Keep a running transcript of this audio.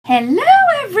Hello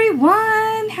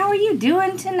everyone! How are you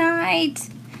doing tonight?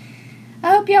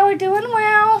 I hope y'all are doing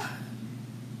well.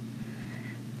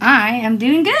 I am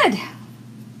doing good.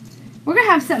 We're going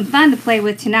to have something fun to play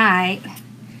with tonight.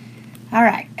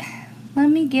 Alright, let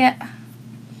me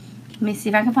see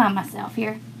if I can find myself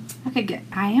here. Okay, good.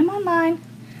 I am online.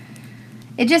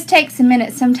 It just takes a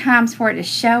minute sometimes for it to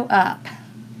show up.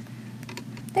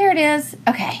 There it is.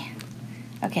 Okay.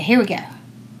 Okay, here we go.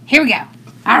 Here we go.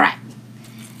 Alright.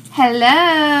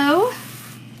 Hello.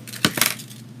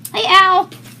 Hey, Al.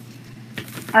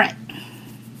 Alright.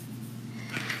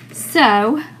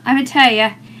 So, I'm going to tell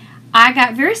you, I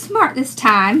got very smart this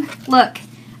time. Look,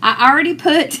 I already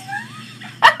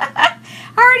I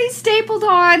already stapled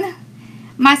on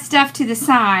my stuff to the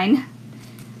sign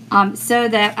so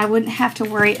that I wouldn't have to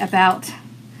worry about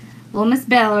little Miss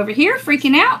Belle over here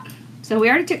freaking out. So we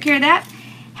already took care of that.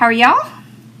 How are y'all?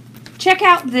 Check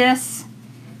out this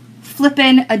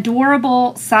flippin'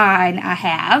 adorable sign I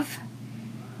have.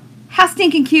 How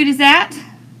stinking cute is that?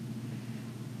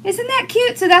 Isn't that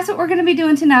cute? So that's what we're going to be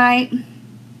doing tonight.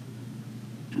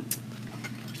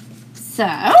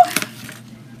 So,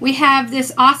 we have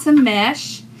this awesome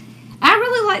mesh. I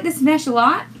really like this mesh a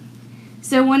lot.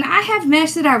 So when I have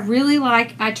mesh that I really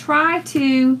like, I try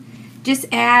to just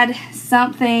add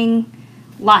something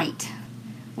light,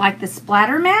 like the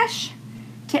splatter mesh,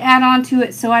 to add on to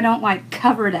it so I don't like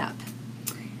cover it up.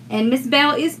 And Miss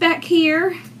Belle is back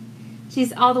here.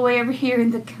 She's all the way over here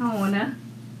in the corner.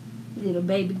 Little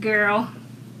baby girl.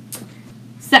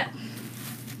 So,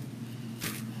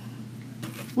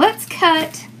 let's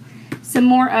cut some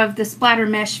more of the splatter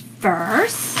mesh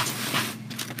first.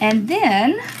 And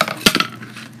then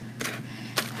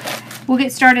we'll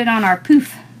get started on our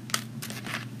poof.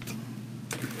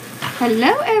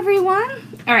 Hello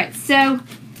everyone. Alright, so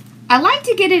I like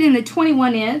to get it in the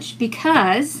 21 inch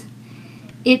because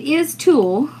it is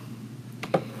tulle,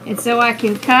 and so I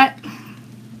can cut.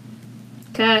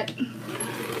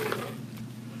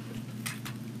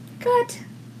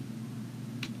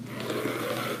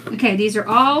 Okay, these are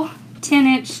all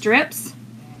 10-inch strips,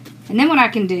 and then what I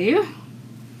can do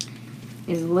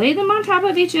is lay them on top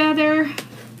of each other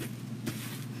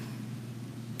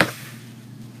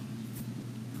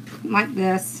like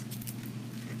this.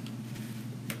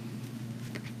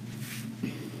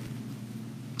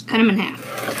 Cut them in half.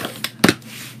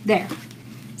 There.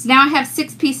 So now I have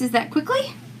 6 pieces that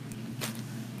quickly.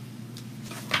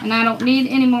 And I don't need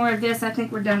any more of this. I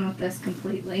think we're done with this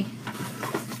completely.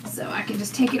 So I can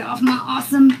just take it off my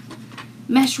awesome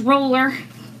mesh roller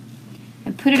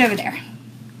and put it over there.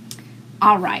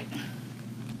 Alright.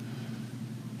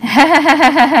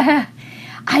 I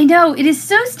know, it is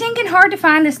so stinking hard to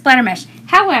find this splatter mesh.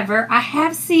 However, I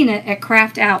have seen it at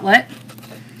Craft Outlet.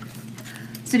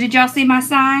 So did y'all see my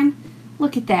sign?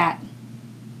 Look at that.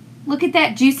 Look at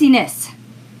that juiciness.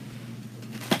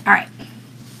 Alright.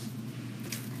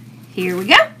 Here we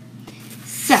go.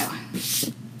 So,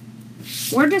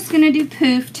 we're just going to do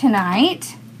poof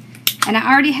tonight. And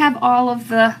I already have all of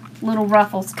the little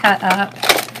ruffles cut up.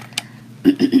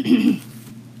 I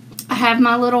have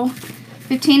my little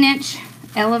 15-inch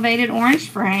elevated orange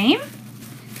frame.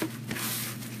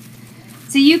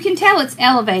 So you can tell it's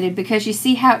elevated because you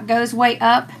see how it goes way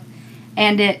up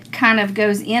and it kind of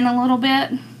goes in a little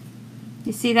bit.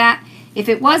 You see that? If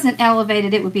it wasn't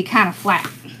elevated, it would be kind of flat.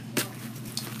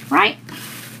 Right?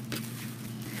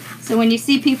 So when you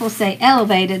see people say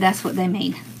elevated, that's what they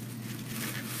mean.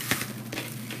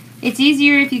 It's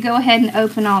easier if you go ahead and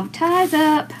open all the ties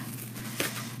up.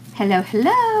 Hello,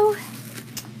 hello.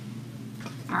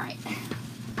 Alright.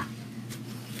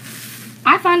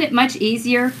 I find it much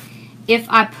easier if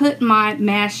I put my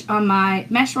mesh on my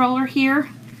mesh roller here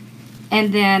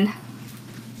and then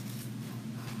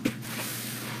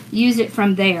use it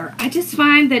from there. I just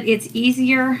find that it's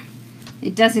easier.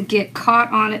 It doesn't get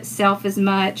caught on itself as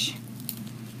much.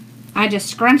 I just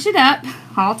scrunch it up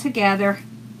all together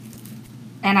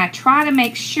and I try to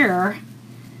make sure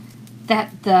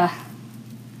that the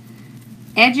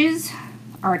edges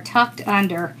are tucked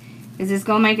under, because it's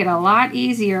going to make it a lot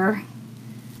easier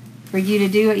for you to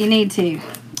do what you need to.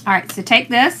 Alright, so take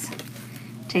this,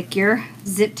 take your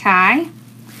zip tie,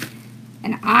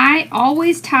 and I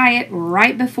always tie it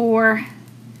right before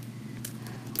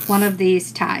one of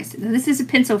these ties. Now, this is a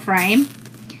pencil frame,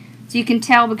 so you can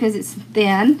tell because it's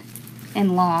thin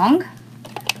and long.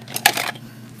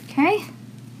 Okay.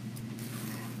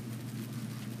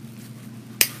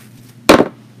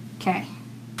 Okay.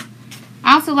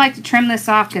 I also like to trim this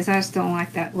off because I just don't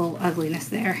like that little ugliness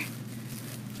there.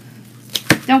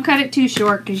 Don't cut it too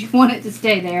short because you want it to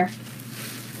stay there.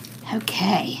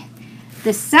 Okay.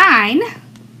 The sign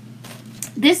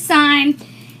This sign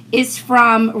is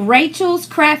from Rachel's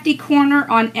Crafty Corner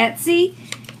on Etsy.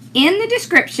 In the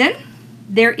description,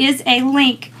 there is a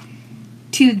link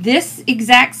to this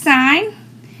exact sign,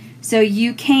 so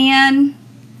you can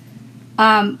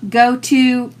go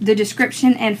to the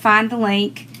description and find the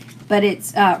link. But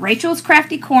it's Rachel's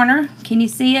Crafty Corner. Can you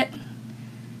see it?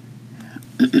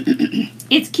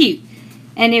 It's cute,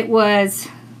 and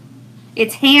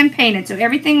it's hand painted, so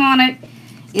everything on it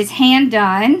is hand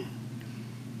done,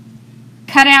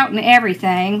 cut out and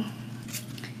everything.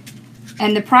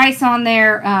 And the price on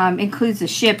there includes the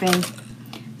shipping,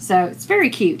 so it's very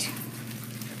cute.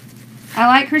 I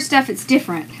like her stuff. It's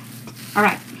different. All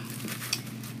right.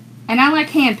 And I like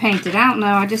hand painted. I don't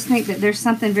know. I just think that there's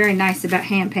something very nice about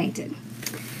hand painted.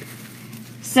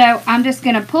 So I'm just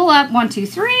going to pull up 1, 2,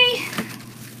 3,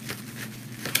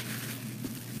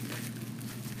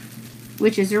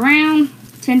 which is around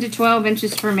 10 to 12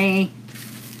 inches for me,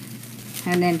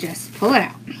 and then just pull it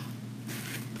out.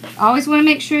 Always want to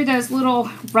make sure those little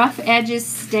rough edges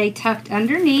stay tucked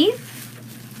underneath.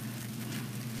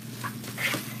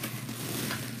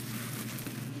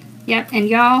 Yep, and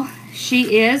y'all,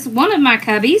 she is one of my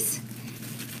cubbies,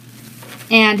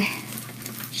 and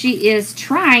she is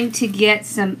trying to get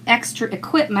some extra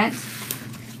equipment,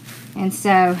 and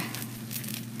so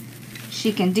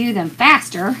she can do them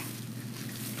faster.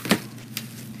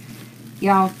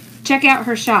 Y'all, check out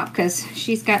her shop because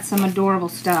she's got some adorable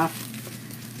stuff.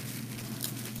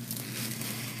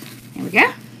 There we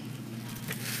go.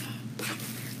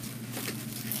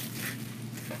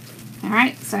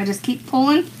 Alright, so I just keep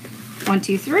pulling. 1,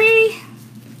 2, 3.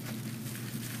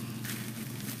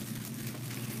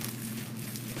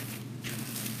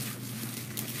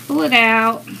 Pull it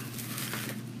out.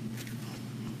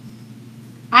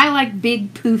 I like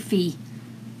big poofy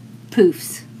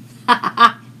poofs.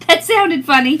 That sounded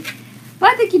funny, but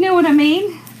I think you know what I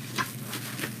mean.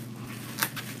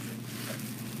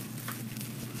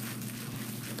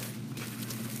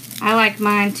 I like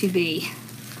mine to be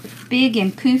big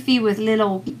and poofy with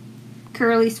little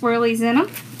curly swirlies in them.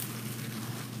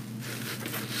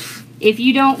 If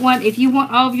you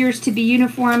want all of yours to be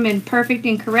uniform and perfect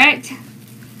and correct,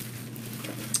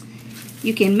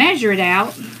 you can measure it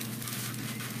out,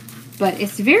 but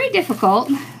it's very difficult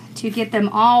to get them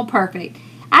all perfect.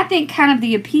 I think kind of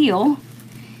the appeal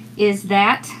is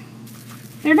that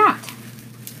they're not.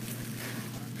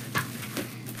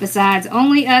 Besides,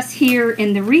 only us here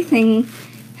in the wreathing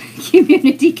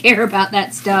community care about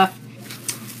that stuff.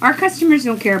 Our customers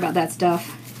don't care about that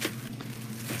stuff.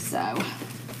 So,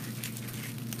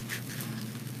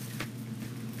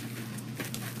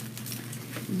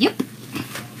 yep.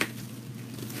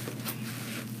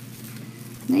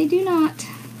 They do not.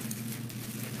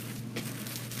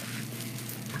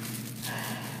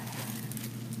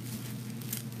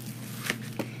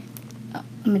 Oh,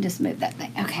 let me just move that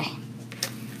thing. Okay.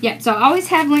 Yep, so I always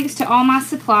have links to all my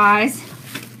supplies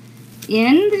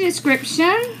in the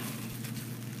description.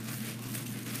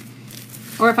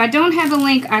 Or if I don't have a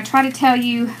link, I try to tell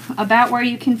you about where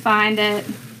you can find it.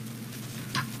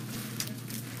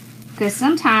 Because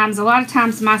sometimes, a lot of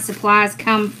times my supplies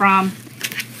come from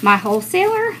my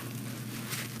wholesaler.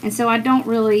 And so I don't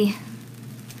really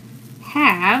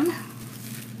have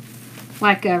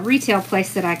like a retail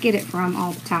place that I get it from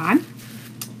all the time.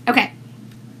 Okay.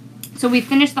 So we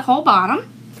finished the whole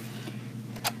bottom.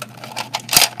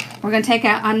 We're going to take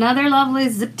out another lovely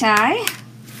zip tie.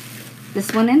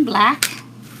 This one in black.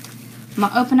 I'm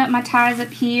going to open up my ties up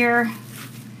here.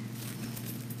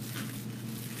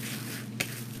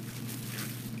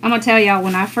 I'm going to tell y'all,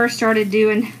 when I first started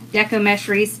doing deco mesh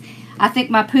wreaths, I think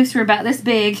my poofs were about this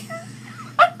big.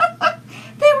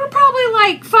 They were probably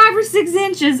like 5 or 6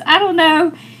 inches. I don't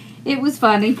know. It was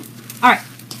funny. Alright,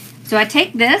 so I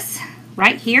take this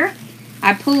right here.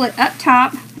 I pull it up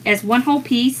top as one whole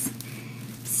piece,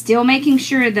 still making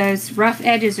sure those rough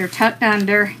edges are tucked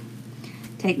under.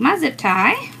 Take my zip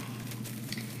tie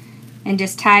and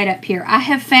just tie it up here. I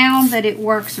have found that it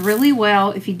works really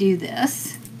well if you do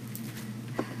this.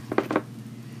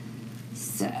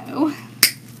 So,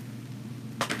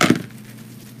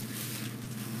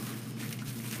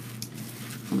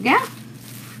 there we go.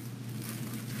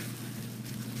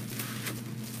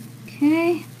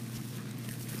 Okay.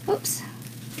 Oops.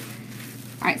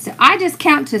 Alright, so I just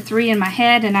count to 3 in my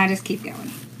head and I just keep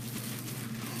going.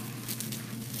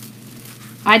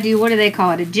 I do, what do they call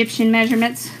it? Egyptian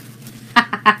measurements?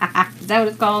 Is that what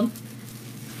it's called?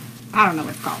 I don't know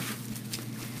what it's called.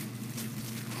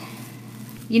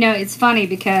 You know, it's funny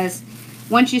because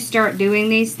once you start doing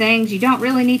these things, you don't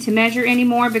really need to measure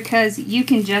anymore because you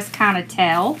can just kind of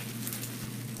tell.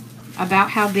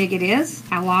 about how big it is,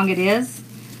 how long it is.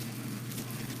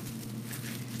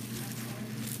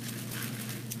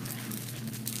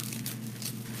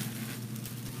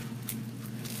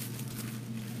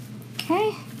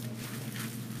 Okay.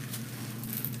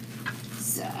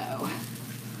 So,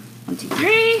 1, 2,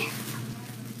 3.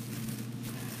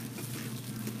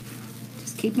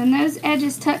 Just keeping those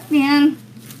edges tucked in.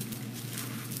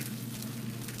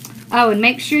 Oh, and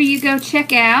make sure you go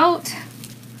check out.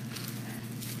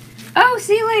 Oh,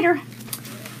 see you later.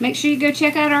 Make sure you go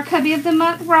check out our Cubby of the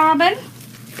Month, Robin.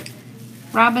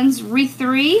 Robin's Wreath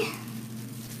 3. I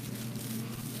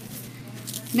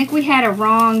think we had a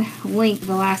wrong link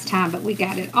the last time, but we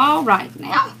got it all right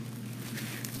now.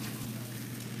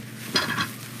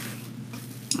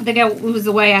 I think it was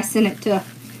the way I sent it to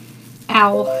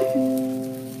Owl.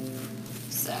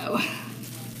 So,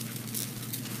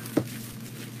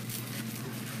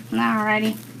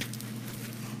 alrighty.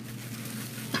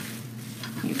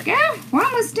 Here we go. We're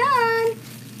almost done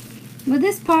with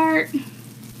this part.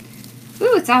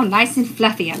 Ooh, it's all nice and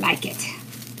fluffy. I like it.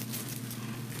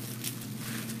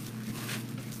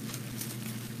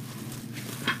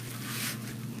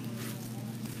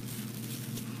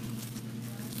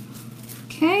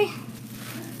 Okay.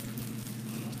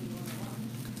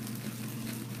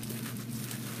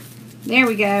 There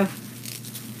we go.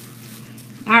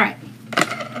 All right.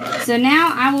 So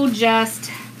now I will just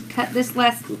cut this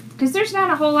left because there's not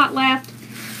a whole lot left.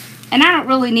 And I don't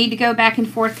really need to go back and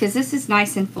forth because this is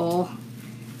nice and full.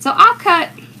 So I'll cut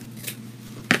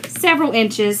several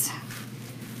inches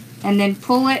and then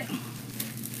pull it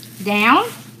down.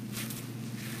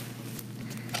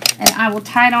 And I will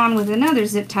tie it on with another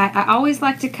zip tie. I always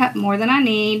like to cut more than I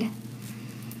need.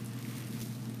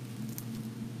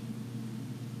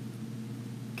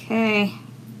 Okay.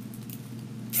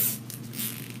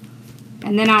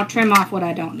 And then I'll trim off what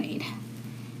I don't need.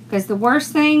 Because the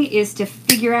worst thing is to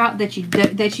figure out that you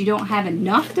don't have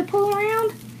enough to pull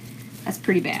around. That's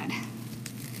pretty bad.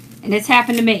 And it's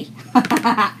happened to me.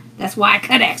 That's why I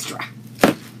cut extra.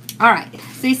 Alright,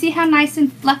 so you see how nice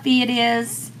and fluffy it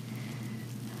is?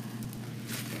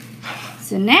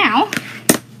 So now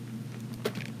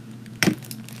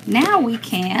we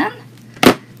can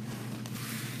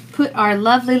put our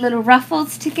lovely little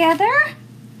ruffles together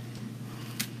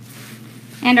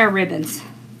and our ribbons.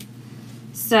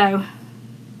 So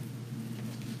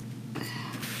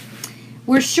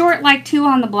we're short like 2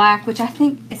 on the black, which I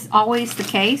think is always the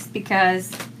case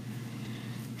because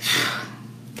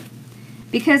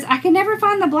I can never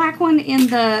find the black one in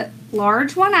the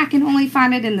large one. I can only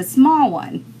find it in the small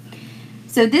one.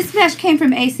 So this mesh came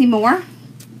from AC Moore,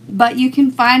 but you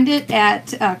can find it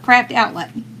at Craft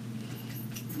Outlet.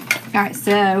 Alright,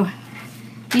 so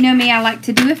you know me, I like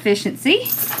to do efficiency.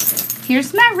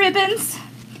 Here's my ribbons.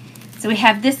 So we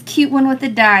have this cute one with the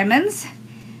diamonds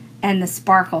and the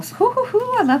sparkles. Hoo,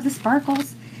 I love the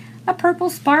sparkles. A purple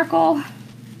sparkle.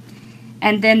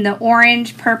 And then the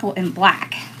orange, purple, and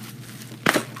black.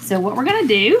 So what we're going to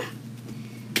do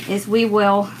is we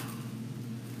will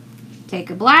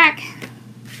take a black,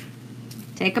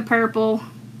 take a purple.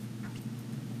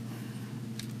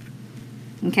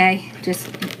 Okay, just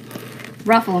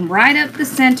ruffle them right up the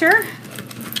center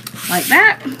like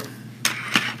that.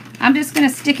 I'm just going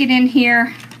to stick it in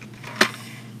here.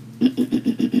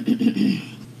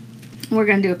 We're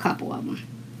going to do a couple of them.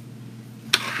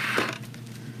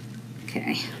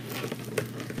 Okay.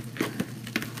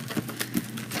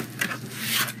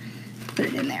 Put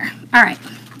it in there. Alright,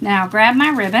 now grab my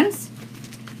ribbons.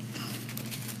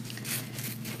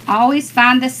 Always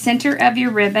find the center of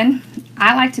your ribbon.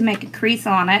 I like to make a crease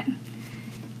on it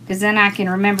because then I can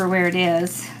remember where it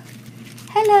is.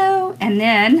 Hello! And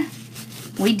then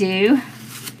we do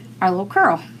our little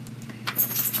curl.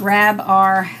 Grab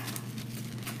our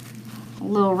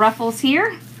little ruffles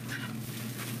here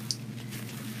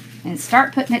and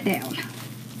start putting it down.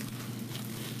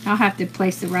 I'll have to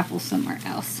place the ruffles somewhere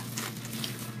else.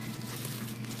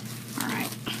 Alright,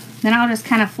 then I'll just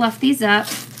kind of fluff these up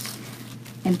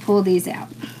and pull these out.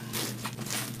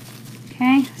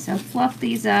 Okay, so fluff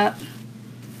these up.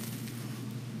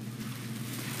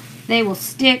 They will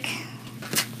stick.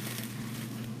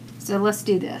 So let's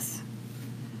do this.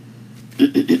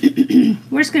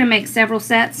 We're just going to make several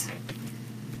sets.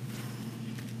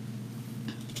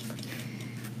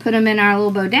 Put them in our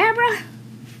little Bodabra.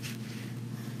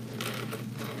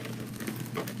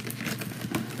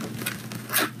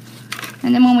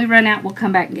 And then when we run out, we'll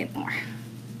come back and get more.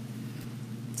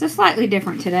 So slightly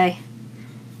different today.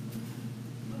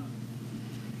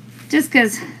 Just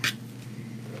because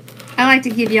I like to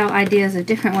give y'all ideas of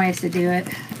different ways to do it.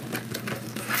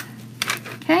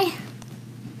 Okay.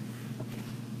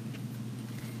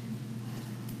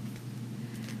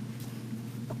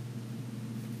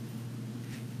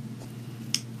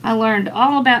 I learned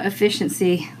all about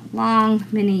efficiency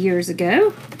many years ago.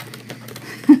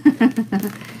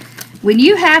 When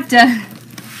you have to,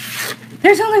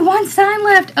 there's only one sign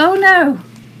left. Oh no.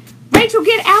 Rachel,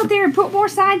 get out there and put more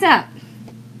signs up.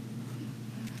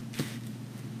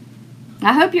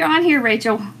 I hope you're on here,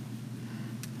 Rachel.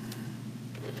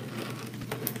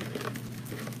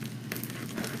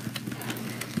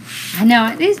 I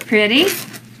know, it is pretty.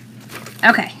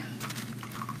 Okay.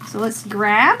 So let's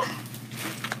grab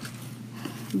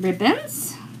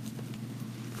ribbons.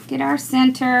 Get our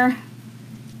center.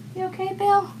 You okay,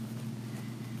 Bill?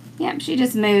 Yep, she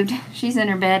just moved. She's in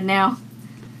her bed now.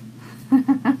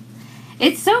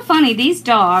 It's so funny, these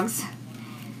dogs,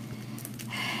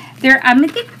 I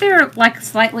think they're like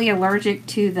slightly allergic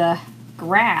to the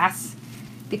grass,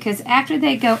 because after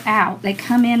they go out, they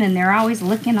come in and they're always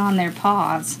licking on their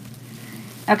paws.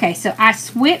 Okay, so I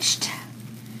switched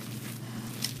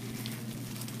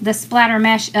the splatter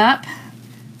mesh up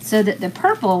so that the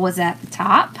purple was at the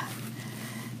top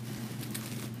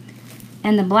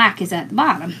and the black is at the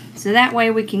bottom. So that way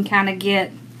we can kind of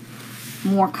get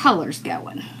more colors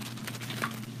going.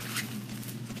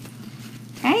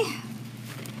 Okay.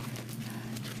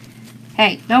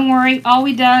 Hey, don't worry. All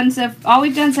we've done so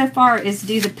far is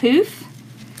do the poof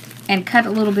and cut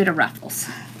a little bit of ruffles.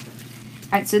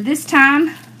 All right, so this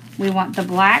time we want the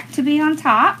black to be on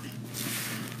top.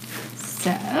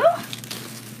 So,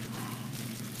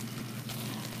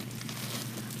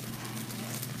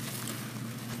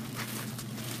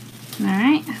 all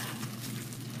right.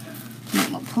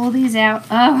 Then we'll pull these out.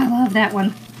 Oh, I love that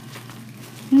one.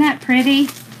 Isn't that pretty?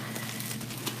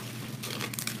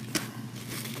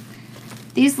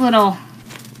 These little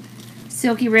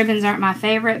silky ribbons aren't my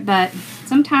favorite, but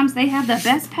sometimes they have the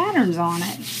best patterns on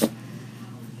it.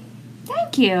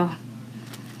 Thank you.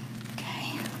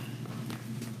 Okay.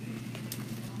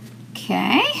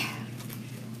 Okay.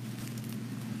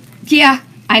 Yeah,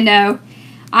 I know.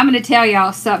 I'm going to tell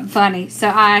y'all something funny. So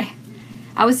I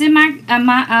was in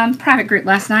my private group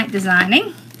last night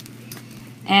designing,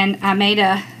 and I made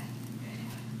a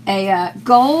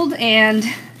gold and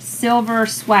silver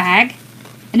swag,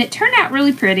 and it turned out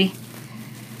really pretty.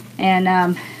 And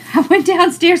I went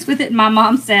downstairs with it, and my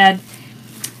mom said,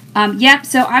 yep,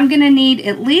 so I'm going to need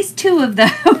at least 2 of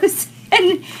those,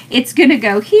 and it's going to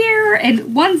go here,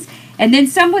 and then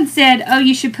someone said, oh,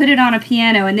 you should put it on a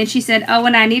piano, and then she said, oh,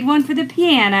 and I need one for the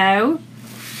piano.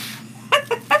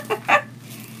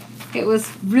 It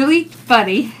was really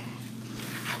funny.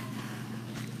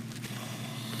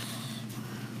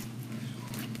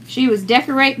 She was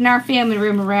decorating our family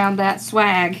room around that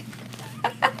swag.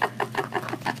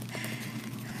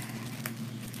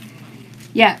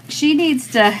 Yeah, she needs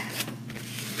to...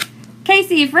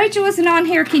 Casey, if Rachel isn't on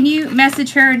here, can you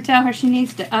message her and tell her she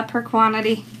needs to up her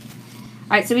quantity?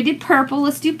 Alright, so we did purple.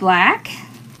 Let's do black.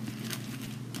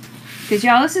 Because,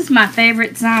 y'all, this is my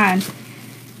favorite sign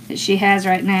that she has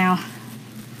right now.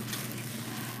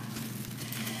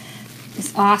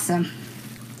 It's awesome.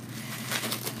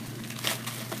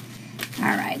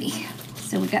 Alrighty.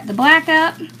 So we got the black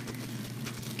up.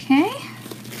 Okay.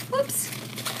 Whoops.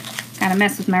 Kind of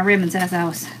messed with my ribbons as I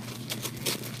was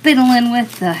fiddling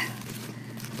with the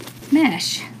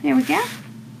mesh. There we go.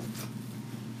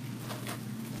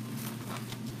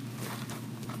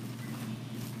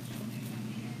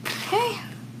 Okay.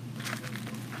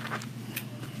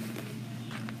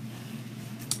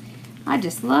 I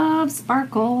just love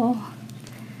sparkle.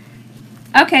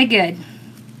 Okay, good.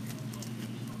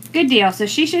 Good deal. So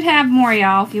she should have more,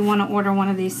 y'all, if you want to order one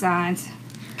of these signs.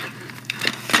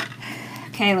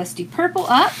 Okay, let's do purple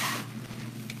up,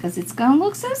 because it's going to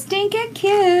look so stinking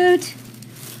cute.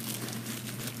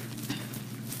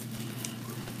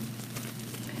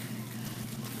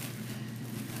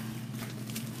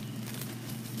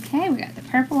 Okay, we got the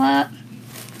purple up.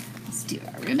 Let's do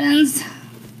our ribbons.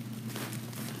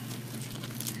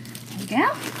 There we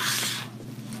go.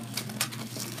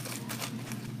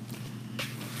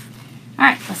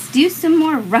 Alright, let's do some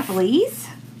more rufflies.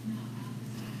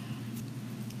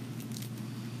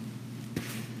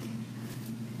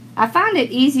 I find it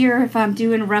easier if I'm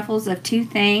doing ruffles of 2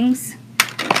 things.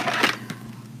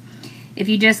 If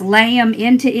you just lay them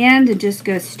end to end and just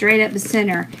go straight up the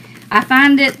center. I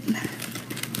find it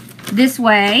this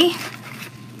way,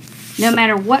 no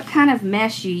matter what kind of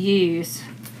mesh you use.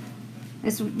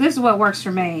 This is what works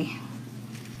for me.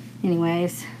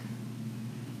 Anyways.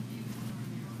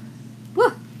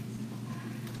 Woo!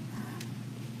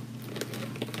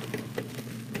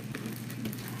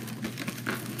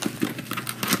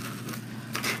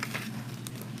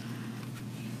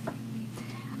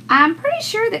 I'm pretty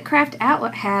sure that Craft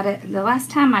Outlet had it. The last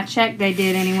time I checked, they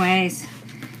did anyways.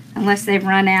 Unless they've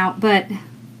run out. But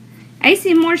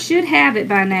AC Moore should have it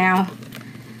by now.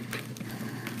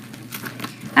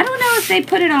 I don't know if they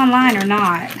put it online or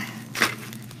not.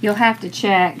 You'll have to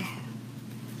check.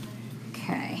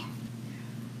 Okay.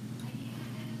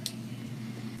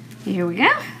 Here we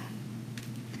go.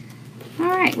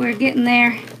 Alright, we're getting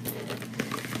there.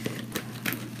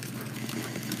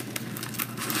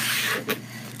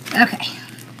 Okay.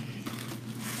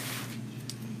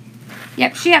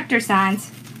 Yep, she upped her signs.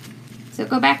 So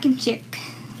go back and check.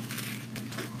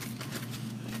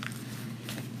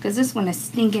 Because this one is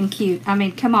stinking cute. I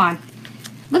mean, come on.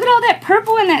 Look at all that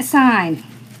purple in that sign.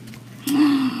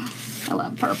 I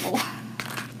love purple.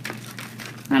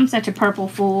 I'm such a purple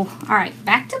fool. Alright,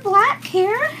 back to black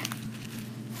here.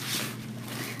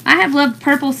 I have loved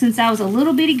purple since I was a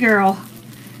little bitty girl.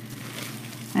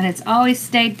 And it's always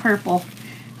stayed purple.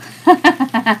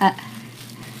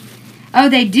 Oh,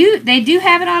 they do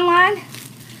have it online?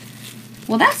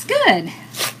 Well, that's good.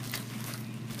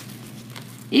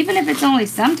 Even if it's only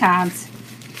sometimes.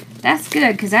 That's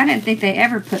good, because I didn't think they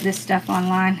ever put this stuff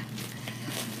online.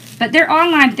 But their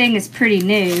online thing is pretty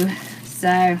new.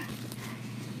 So,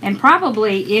 and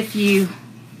probably if you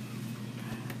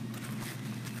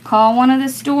call one of the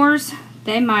stores,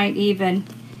 they might even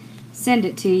send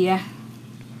it to you.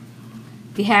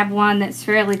 If you have one that's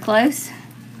fairly close.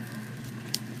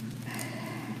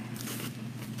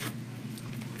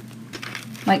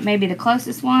 Like maybe the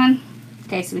closest one.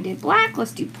 Okay, so we did black.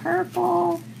 Let's do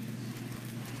purple.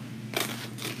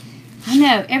 I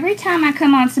know, every time I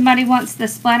come on, somebody wants the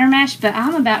splatter mesh, but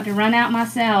I'm about to run out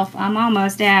myself. I'm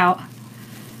almost out.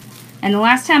 And the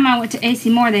last time I went to AC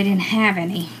Moore, they didn't have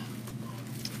any.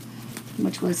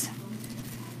 Which was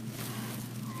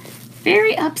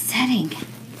very upsetting.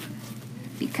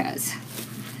 Because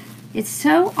it's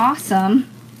so awesome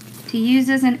to use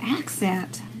as an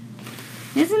accent.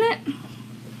 Isn't it?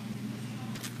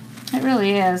 It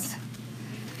really is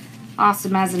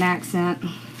awesome as an accent.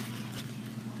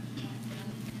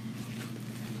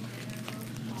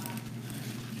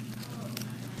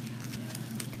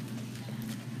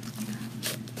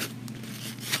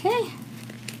 Okay.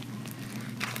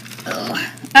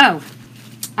 Oh,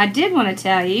 I did want to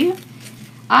tell you,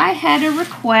 I had a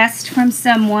request from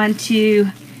someone to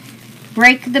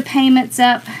break the payments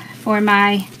up for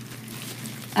my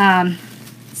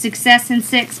Success in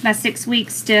 6, my 6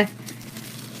 weeks to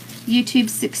YouTube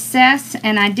Success,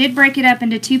 and I did break it up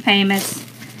into 2 payments.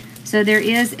 So there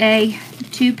is a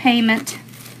 2 payment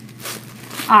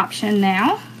option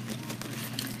now.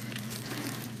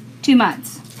 2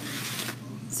 months.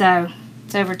 So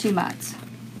it's over 2 months.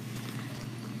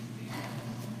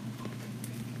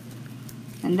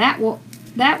 And that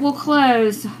will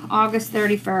close August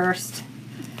 31st.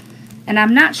 And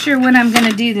I'm not sure when I'm going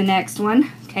to do the next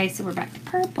one. Okay, so we're back to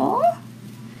purple.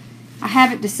 I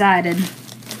haven't decided.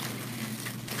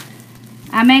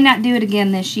 I may not do it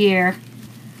again this year.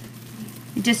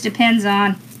 It just depends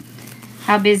on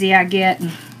how busy I get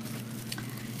and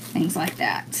things like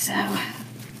that. So,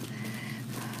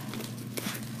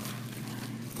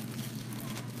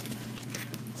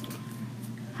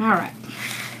 all right.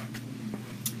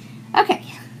 Okay,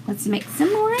 let's make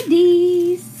some more of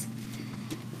these.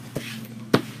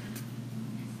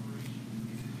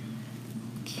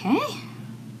 Okay.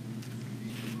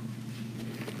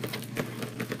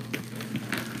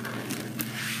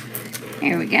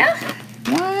 Here we go.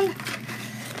 1.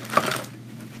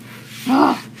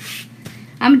 Oh,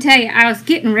 I'm gonna tell you, I was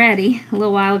getting ready a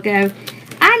little while ago.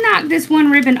 I knocked this one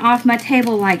ribbon off my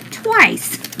table like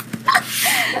twice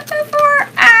before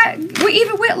we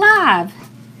even went live.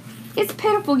 It's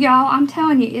pitiful, y'all. I'm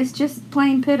telling you, it's just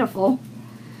plain pitiful.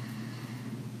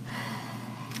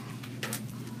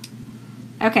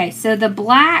 Okay, so the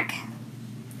black,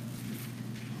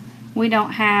 we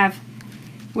don't have,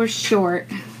 we're short.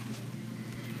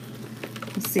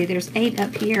 Let's see, there's 8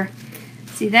 up here.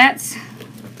 See, this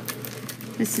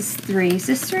is 3. Is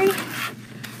this 3?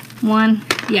 1,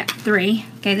 yeah, 3.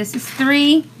 Okay, this is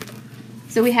 3.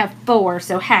 So we have 4,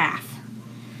 so half.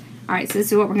 All right, so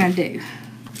this is what we're going to do.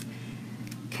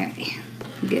 Okay,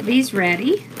 get these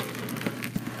ready.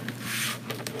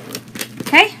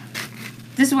 Okay,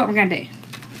 this is what we're going to do.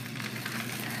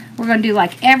 We're going to do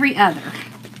like every other.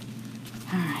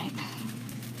 All right.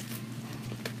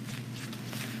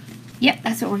 Yep,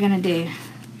 that's what we're going to do.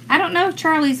 I don't know if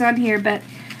Charlie's on here, but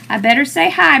I better say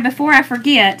hi before I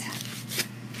forget.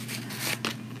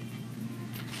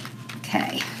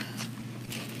 Okay.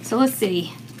 So let's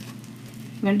see.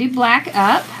 I'm going to do black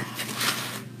up.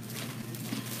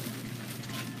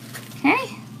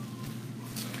 Okay.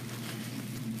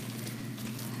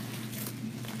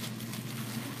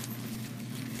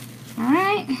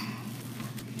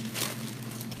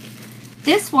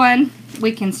 this one,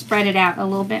 we can spread it out a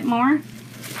little bit more,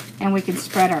 and we can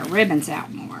spread our ribbons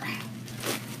out more.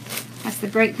 That's the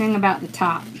great thing about the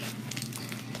top,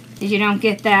 is you don't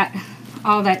get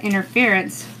all that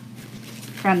interference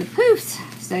from the poofs,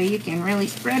 so you can really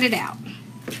spread it out.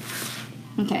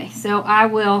 Okay, so I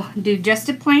will do just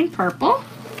a plain purple.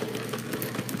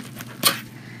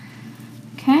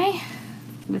 Okay,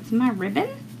 with my ribbon.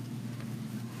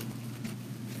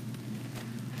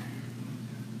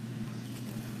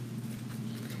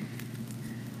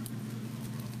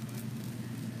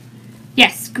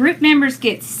 Yes, group members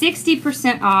get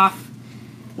 60% off,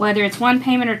 whether it's one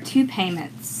payment or 2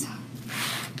 payments.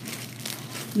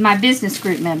 My business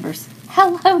group members.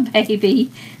 Hello,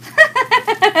 baby.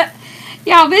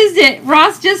 Y'all visit.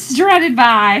 Ross just strutted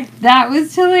by. That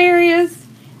was hilarious.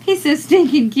 He's so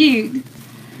stinking cute.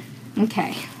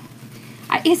 Okay.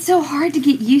 It's so hard to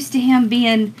get used to him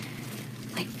being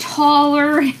like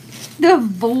taller. The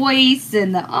voice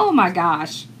and the, oh my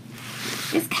gosh.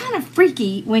 It's kind of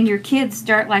freaky when your kids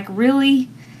start like really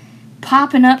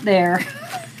popping up there.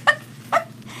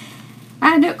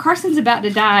 I know Carson's about to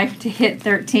die to hit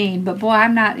 13, but boy,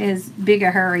 I'm not as big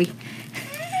a hurry.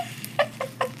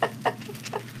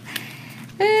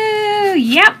 Oh,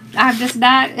 yep, I'm just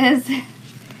not as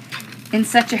in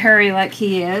such a hurry like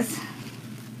he is.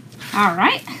 All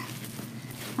right,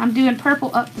 I'm doing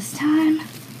purple up this time.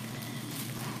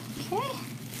 Okay.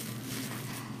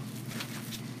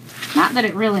 Not that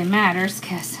it really matters,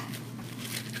 because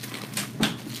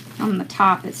on the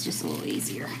top it's just a little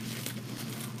easier.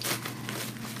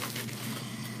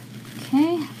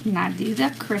 Okay, and I do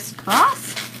the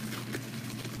crisscross.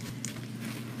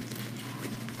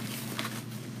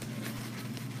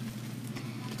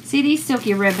 See, these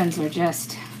silky ribbons are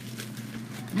just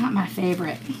not my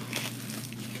favorite.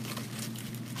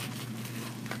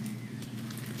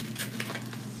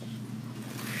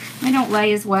 They don't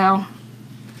lay as well.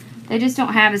 They just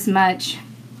don't have as much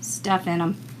stuff in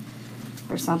them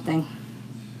or something.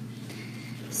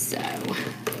 So,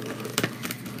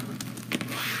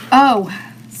 oh,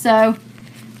 so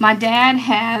my dad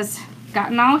has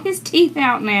gotten all his teeth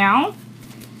out now,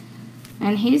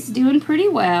 and he's doing pretty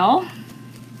well.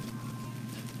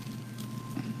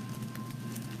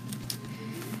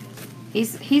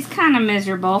 He's kind of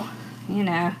miserable, you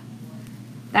know.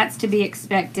 That's to be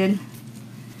expected.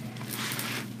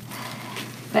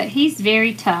 But he's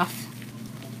very tough.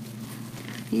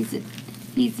 He's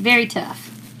very tough.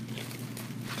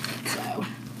 So,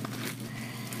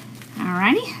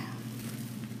 alrighty.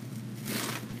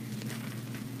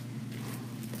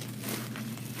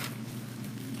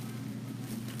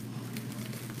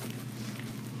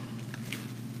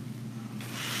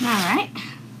 Alright.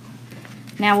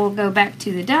 Now we'll go back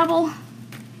to the double.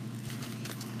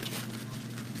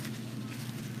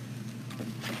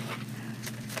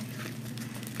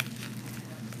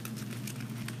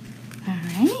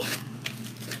 Alrighty.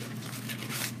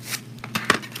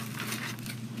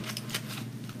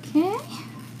 Okay.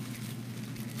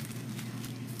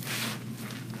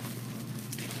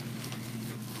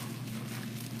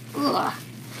 Ugh.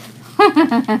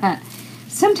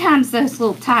 Sometimes those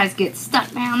little ties get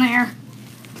stuck down there.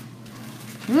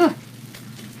 Ugh.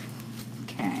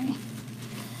 Okay.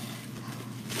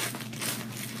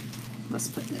 Let's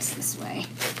put this way.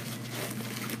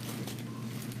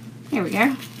 Here we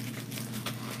go.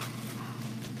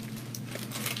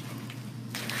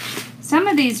 Some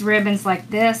of these ribbons like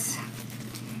this,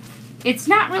 it's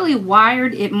not really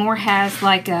wired. It more has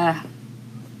like a,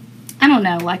 I don't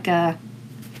know, like a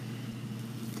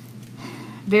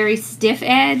very stiff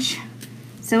edge.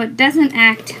 So it doesn't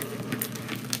act,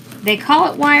 they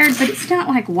call it wired, but it's not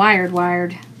like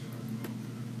wired.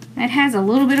 It has a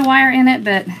little bit of wire in it,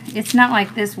 but it's not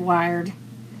like this wired.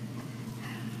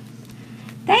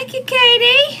 Thank you,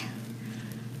 Katie.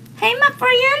 Hey, my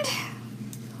friend.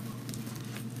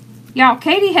 Y'all,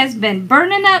 Katie has been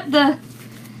burning up the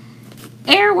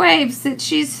airwaves since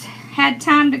she's had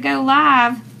time to go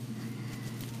live.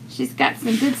 She's got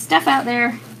some good stuff out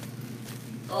there.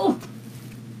 Oh.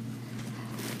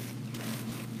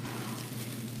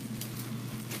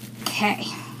 Okay.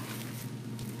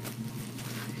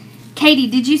 Katie,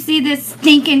 did you see this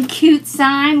stinking cute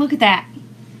sign? Look at that.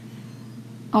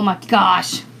 Oh my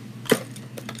gosh.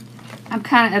 I'm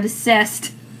kind of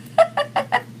obsessed.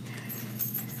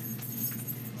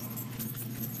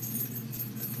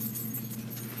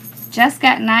 Just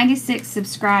got 96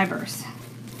 subscribers.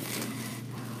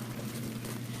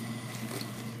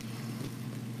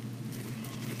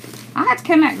 I'll have to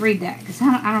come back and read that because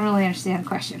I don't really understand the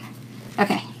question.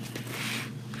 Okay.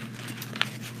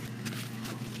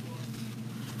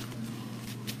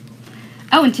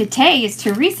 Oh, and today is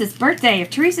Teresa's birthday. If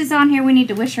Teresa's on here, we need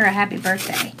to wish her a happy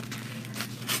birthday.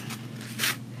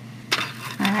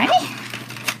 Alrighty.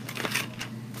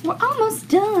 We're almost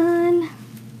done.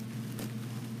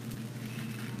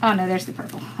 Oh, no, there's the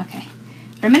purple. Okay.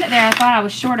 For a minute there, I thought I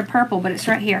was short of purple, but it's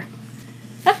right here.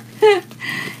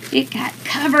 It got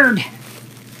covered.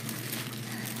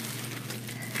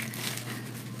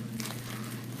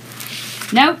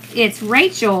 Nope, it's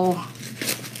Rachel.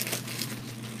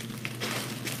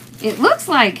 It looks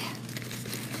like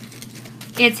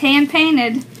it's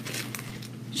hand-painted.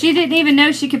 She didn't even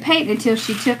know she could paint until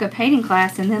she took a painting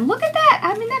class. And then look at that.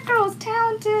 I mean, that girl is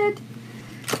talented.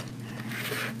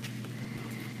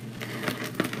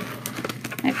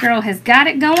 That girl has got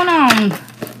it going on.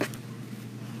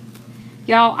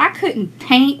 Y'all, I couldn't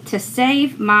paint to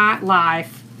save my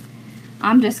life.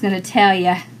 I'm just going to tell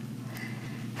you.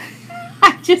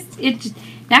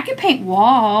 Now I can paint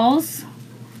walls.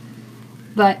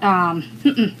 But,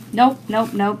 nope,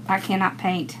 I cannot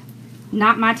paint.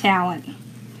 Not my talent.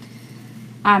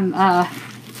 I'm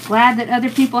glad that other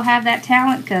people have that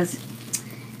talent, because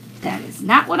that is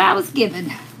not what I was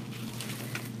given.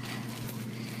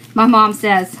 My mom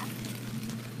says,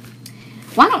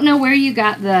 well, I don't know where you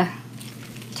got the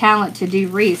talent to do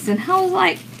wreaths. And I was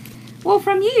like, well,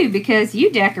 from you, because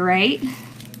you decorate.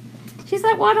 She's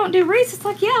like, well, I don't do wreaths. It's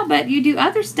like, yeah, but you do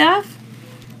other stuff.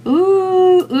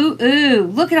 Ooh, ooh, ooh.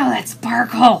 Look at all that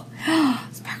sparkle.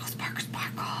 Sparkle, sparkle,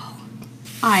 sparkle.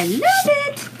 I love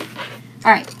it.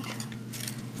 All right.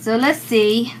 So let's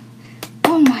see.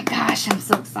 Oh my gosh, I'm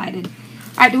so excited. All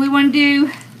right, do we want to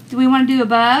do a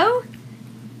bow?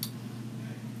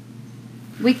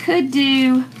 We could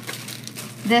do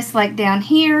this like down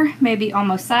here, maybe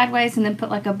almost sideways, and then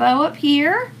put like a bow up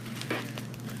here.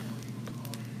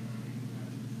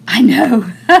 I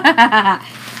know.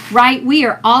 Right? We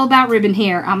are all about ribbon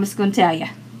here. I'm just going to tell you.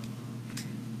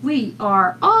 We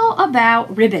are all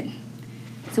about ribbon.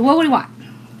 So what do we want?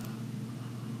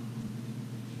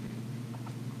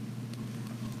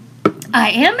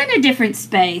 I am in a different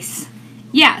space.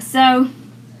 Yeah, so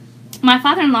my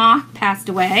father-in-law passed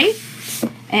away.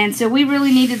 And so we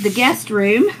really needed the guest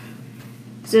room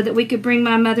so that we could bring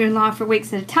my mother-in-law for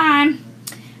weeks at a time.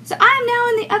 So I am now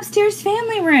in the upstairs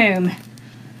family room.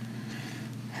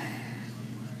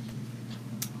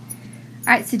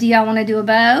 Alright, so do y'all want to do a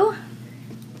bow?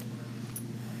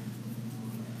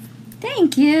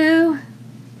 Thank you.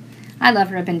 I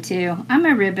love ribbon too. I'm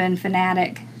a ribbon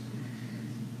fanatic.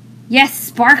 Yes,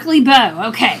 sparkly bow.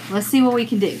 Okay, let's see what we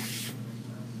can do.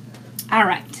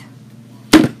 Alright.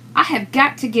 I have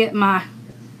got to get my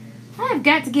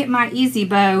easy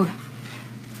bow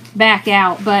back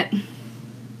out, but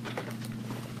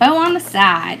bow on the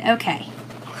side. Okay.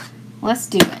 Let's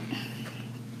do it.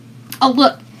 Oh,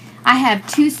 look. I have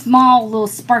two small little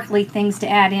sparkly things to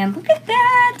add in. Look at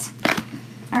that.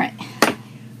 All right.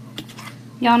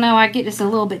 Y'all know I get just a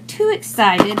little bit too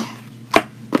excited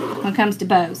when it comes to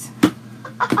bows.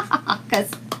 Because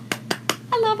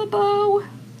I love a bow. All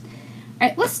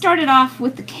right, let's start it off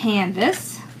with the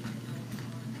canvas.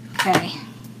 Okay.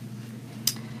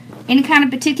 Any kind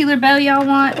of particular bow y'all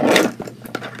want?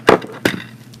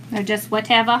 Or just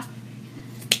whatever?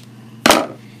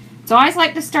 So I always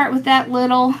like to start with that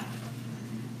little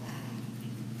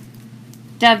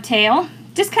dovetail.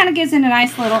 Just kind of gives it a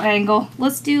nice little angle.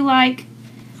 Let's do like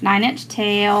 9-inch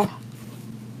tail.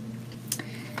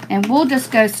 And we'll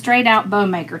just go straight out bow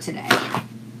maker today.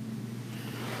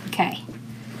 Okay.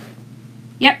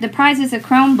 Yep, the prize is a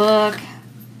Chromebook.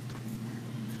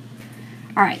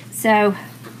 Alright, so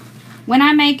when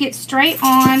I make it straight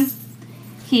on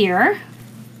here.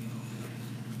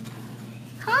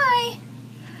 Hi.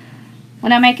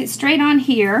 When I make it straight on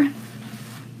here,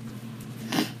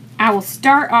 I will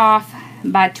start off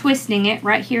by twisting it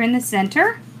right here in the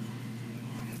center.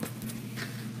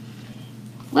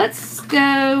 Let's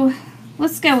go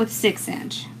with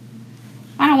 6-inch.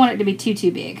 I don't want it to be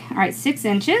too big. All right, 6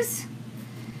 inches.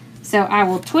 So I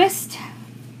will twist,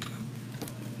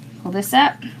 pull this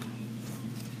up.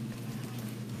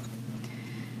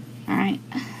 All right,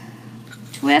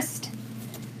 twist.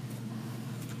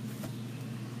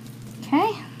 Okay,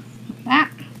 like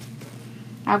that.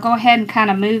 I'll go ahead and kind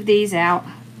of move these out.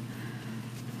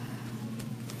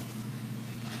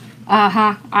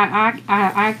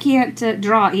 I can't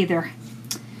draw either.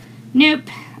 Nope.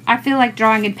 I feel like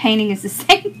drawing and painting is the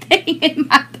same thing in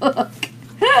my book.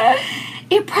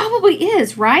 It probably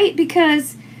is, right?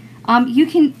 Because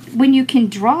when you can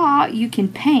draw, you can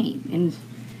paint. And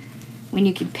when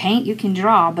you can paint, you can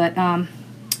draw. But,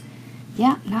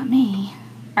 yeah, not me.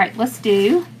 All right, let's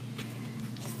do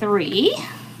 3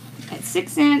 at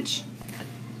 6-inch.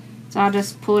 So I'll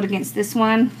just pull it against this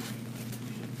one.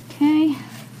 Okay.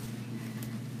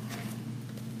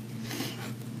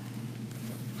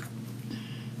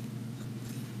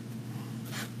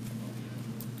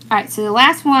 Alright, so the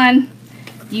last one,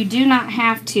 you do not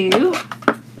have to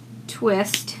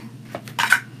twist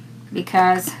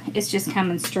because it's just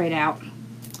coming straight out.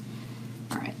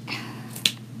 Alright.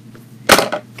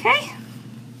 Okay.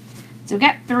 So we've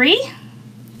got 3.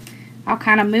 I'll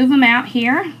kind of move them out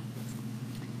here.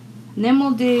 And then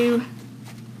we'll do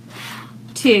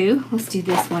 2. Let's do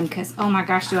this one because, oh my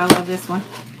gosh, do I love this one.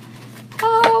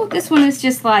 Oh, this one is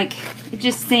just like, it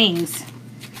just sings,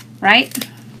 right?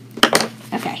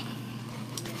 Okay.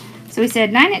 So we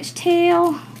said 9-inch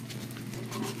tail.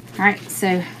 Alright,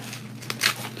 so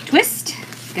twist,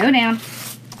 go down.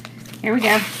 Here we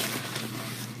go.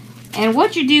 And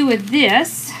what you do with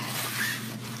this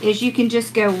is you can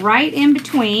just go right in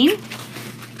between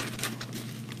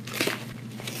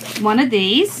one of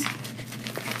these,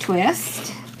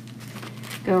 twist,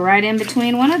 go right in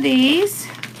between one of these.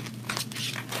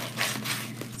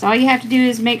 So all you have to do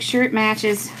is make sure it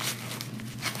matches.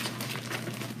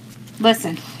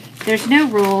 Listen, there's no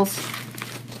rules.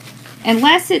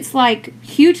 Unless it's like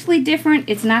hugely different,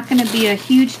 it's not going to be a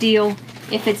huge deal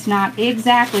if it's not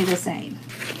exactly the same.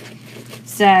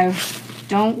 So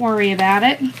don't worry about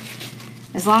it.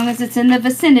 As long as it's in the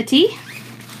vicinity,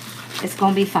 it's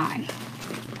going to be fine.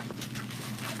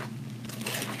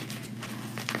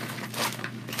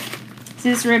 So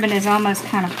this ribbon is almost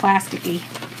kind of plasticky.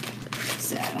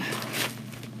 So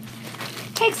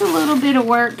it takes a little bit of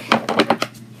work,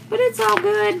 but it's all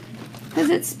good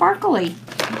because it's sparkly.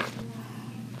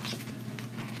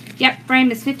 Yep,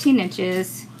 frame is 15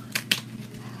 inches.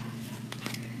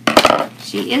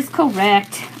 She is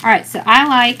correct. Alright, so I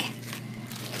like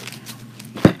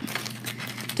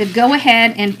to go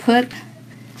ahead and put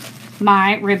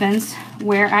my ribbons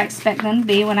where I expect them to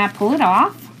be when I pull it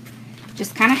off.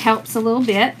 Just kind of helps a little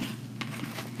bit.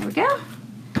 There we go.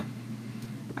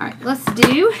 Alright, let's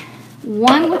do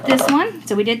 1 with this one.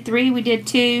 So we did 3, we did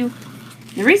 2.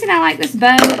 The reason I like this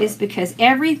bow is because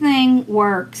everything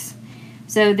works.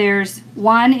 So there's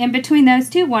 1 in between those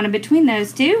 2, 1 in between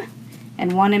those 2,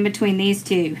 and 1 in between these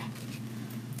 2.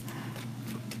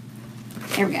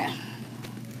 There we go.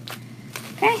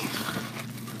 Okay.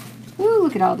 Ooh,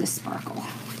 look at all this sparkle.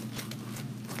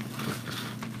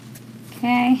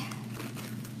 Okay.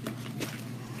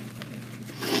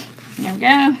 There we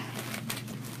go.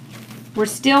 We're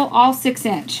still all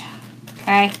 6-inch.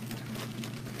 Okay.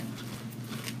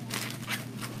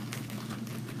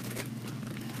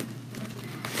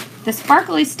 The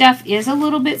sparkly stuff is a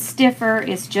little bit stiffer.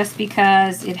 It's just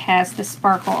because it has the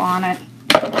sparkle on it.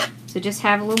 So just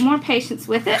have a little more patience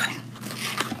with it.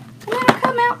 And it'll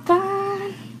come out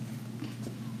fine.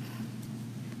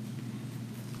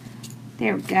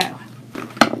 There we go.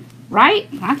 Right?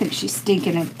 I think she's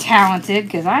stinking and talented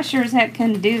because I sure as heck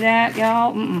couldn't do that,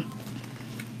 y'all.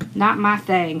 Not my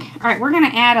thing. Alright, we're going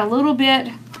to add a little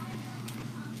bit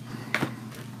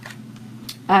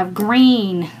of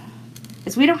green.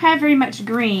 Because we don't have very much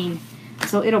green.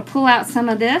 So it'll pull out some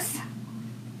of this.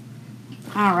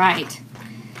 Alright.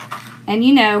 And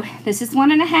you know, this is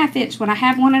 1.5 inch. When I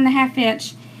have 1.5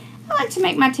 inch, I like to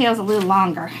make my tails a little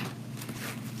longer.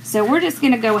 So we're just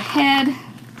going to go ahead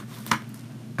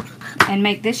and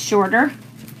make this shorter.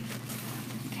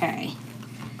 Okay.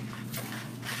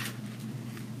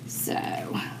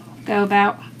 So, go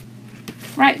about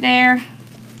right there.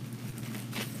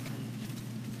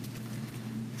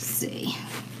 Let's see.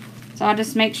 So I'll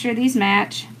just make sure these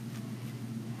match.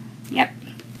 Yep.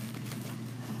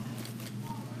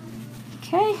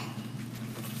 Okay.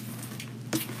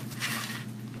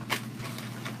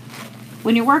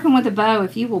 When you're working with a bow,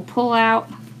 if you will pull out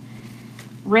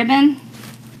ribbon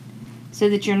so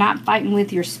that you're not fighting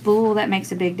with your spool, that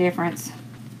makes a big difference.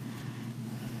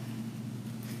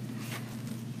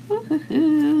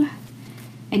 Woo-hoo-hoo.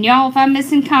 And y'all, if I'm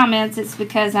missing comments, it's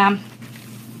because I'm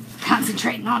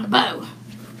concentrating on the bow.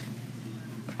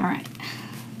 Alright.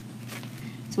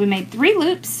 So we made 3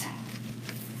 loops.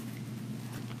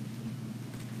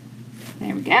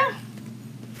 There we go.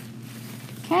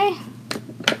 Okay.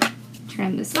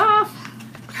 Trim this off.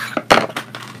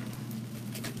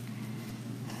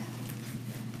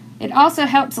 It also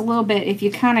helps a little bit if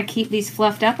you kind of keep these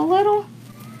fluffed up a little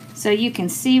so you can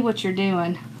see what you're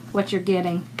doing, what you're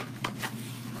getting.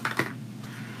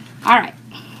 Alright.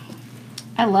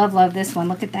 I love this one.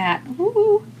 Look at that.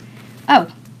 Woo-hoo.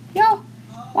 Oh, y'all,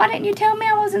 why didn't you tell me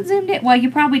I wasn't zoomed in? Well, you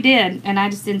probably did, and I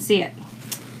just didn't see it.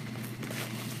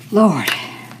 Lord.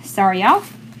 Sorry, y'all.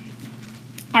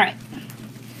 Alright.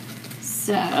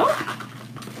 So,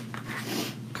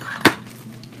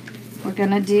 we're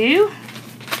going to do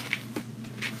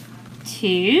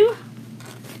 2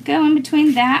 to go in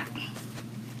between that.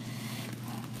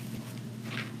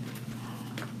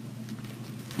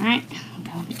 Alright,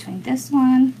 go in between this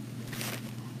one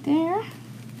there.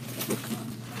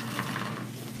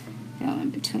 Go in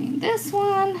between this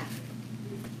one.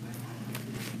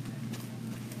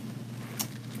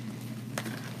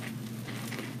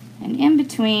 And in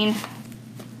between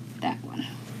that one.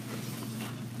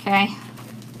 Okay.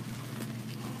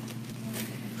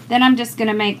 Then I'm just going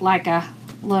to make like a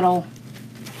little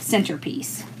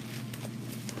centerpiece.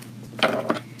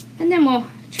 And then we'll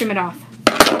trim it off.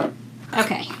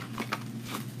 Okay.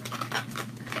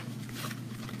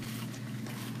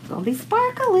 Gonna be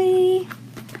sparkly.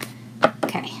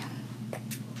 Okay.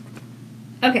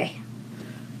 Okay.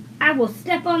 I will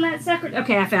step on that sucker.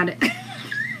 Okay, I found it.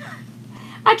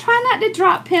 I try not to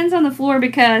drop pins on the floor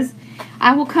because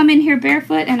I will come in here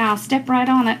barefoot and I'll step right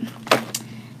on it.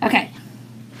 Okay.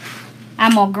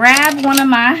 I'm gonna grab one of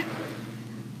my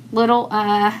little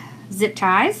zip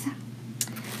ties.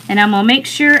 And I'm going to make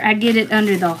sure I get it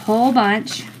under the whole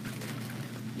bunch,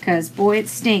 because boy, it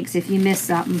stinks if you miss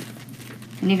something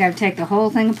and you got to take the whole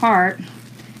thing apart.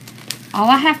 All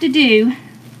I have to do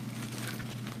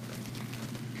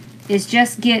is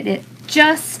just get it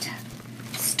just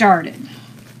started.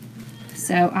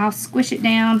 So I'll squish it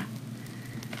down.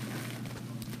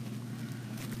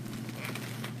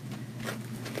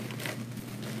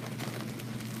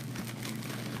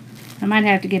 I might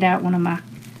have to get out one of my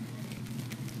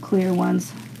clear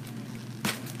ones.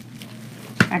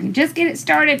 I can just get it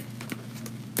started.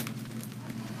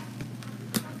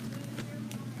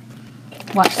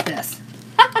 Watch this.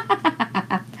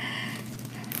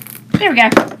 There we go.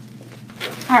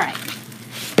 Alright.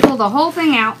 Pull the whole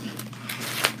thing out.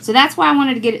 So that's why I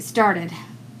wanted to get it started.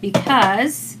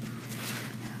 Because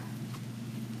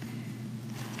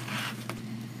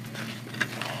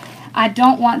I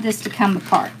don't want this to come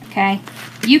apart. Okay?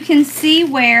 You can see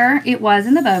where it was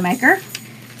in the bow maker.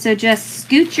 So just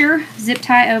scoot your zip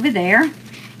tie over there.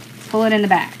 Pull it in the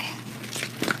back.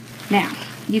 Now,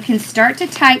 you can start to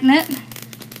tighten it.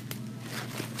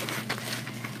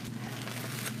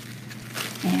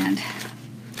 And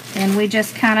then we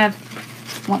just kind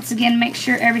of, once again, make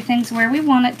sure everything's where we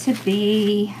want it to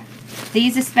be.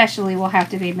 These especially will have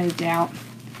to be moved out.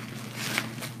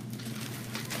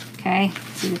 Okay,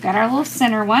 so we've got our little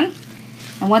center one.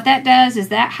 And what that does is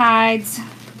that hides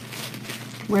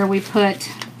where we put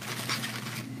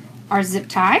our zip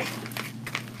tie.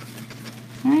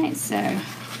 Alright, so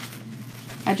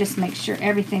I just make sure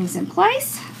everything's in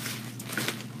place.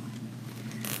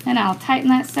 And I'll tighten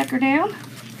that sucker down.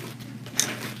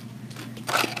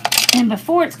 And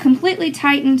before it's completely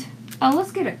tightened, oh,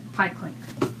 let's get a pipe cleaner.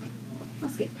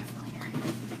 Let's get a pipe cleaner.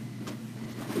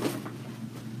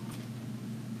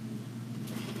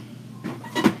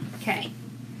 Okay.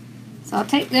 So I'll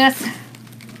take this.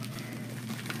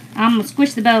 I'm going to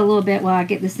squish the bow a little bit while I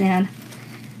get this in.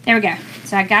 There we go.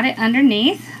 So I got it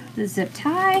underneath the zip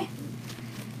tie.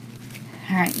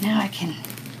 Alright, now I can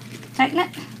tighten it.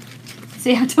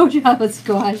 See, I told you I would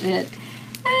squash it.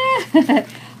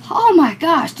 Oh my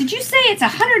gosh, did you say it's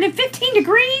 115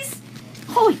 degrees?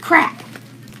 Holy crap.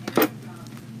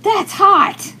 That's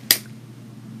hot.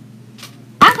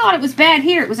 I thought it was bad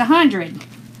here. It was 100.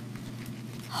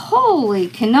 Holy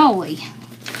cannoli.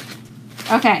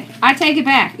 Okay, I take it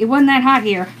back. It wasn't that hot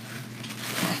here.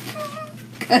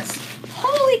 Because,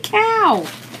 holy cow.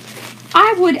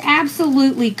 I would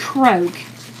absolutely croak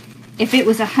if it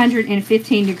was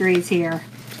 115 degrees here.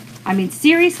 I mean,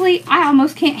 seriously, I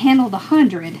almost can't handle the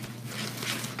 100.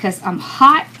 Because I'm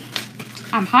hot.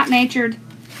 I'm hot-natured.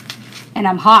 And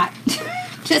I'm hot.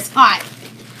 Just hot.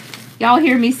 Y'all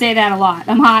hear me say that a lot.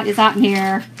 I'm hot. It's hot in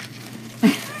here.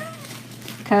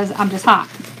 Because I'm just hot.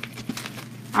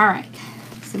 Alright.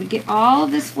 So we get all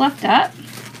of this fluffed up.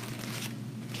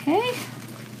 Okay.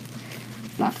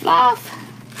 Fluff, fluff.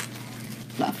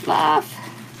 Fluff, fluff.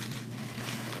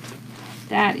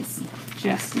 That is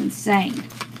just insane.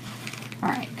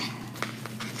 Alright.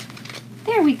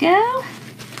 There we go.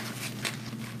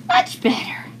 Much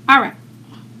better. Alright.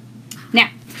 Now,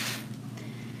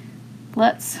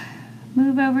 let's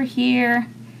move over here.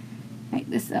 Make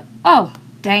this up. Oh,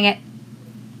 dang it.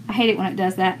 I hate it when it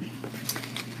does that.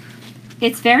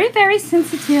 It's very, very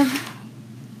sensitive.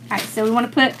 Alright, so we want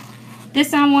to put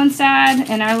this on one side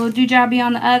and our little doojobby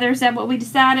on the other. Is that what we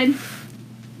decided?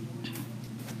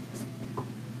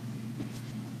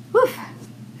 Whew.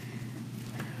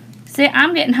 See,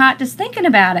 I'm getting hot just thinking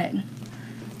about it.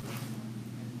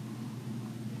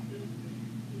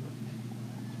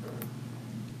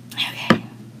 Okay.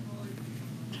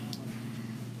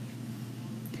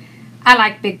 I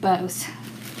like big bows.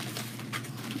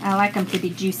 I like them to be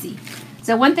juicy.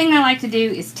 So one thing I like to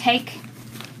do is take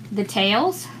the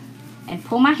tails and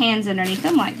pull my hands underneath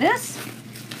them like this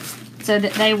so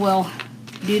that they will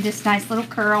do this nice little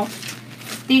curl.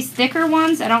 These thicker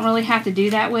ones I don't really have to do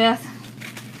that with,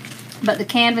 but the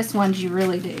canvas ones you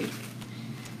really do.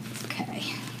 Okay.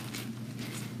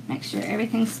 Make sure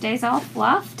everything stays all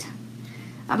fluffed.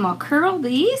 I'm going to curl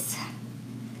these.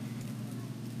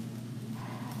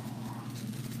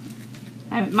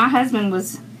 My husband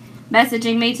was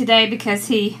messaging me today because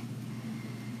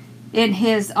in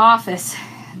his office,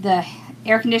 the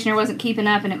air conditioner wasn't keeping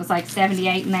up and it was like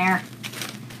 78 in there.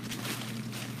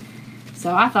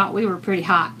 So I thought we were pretty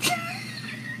hot.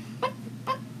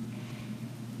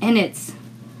 And it's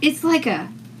like a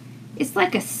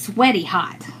sweaty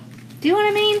hot. Do you know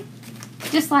what I mean?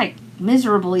 Just like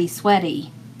miserably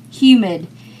sweaty, humid.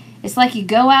 It's like you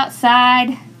go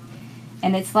outside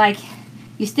and it's like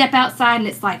you step outside and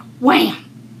it's like wham!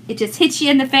 It just hits you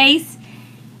in the face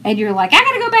and you're like, I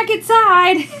gotta go back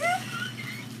inside.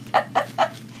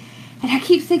 And I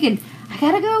keep thinking, I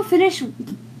gotta go finish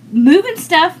moving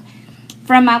stuff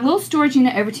from my little storage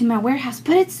unit over to my warehouse,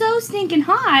 but it's so stinking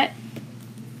hot.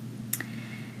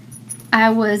 I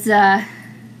was, oh,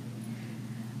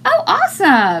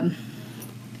 awesome.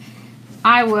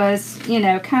 I was, you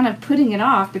know, kind of putting it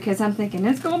off because I'm thinking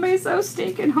it's going to be so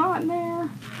stinking hot in there.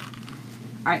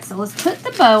 Alright, so let's put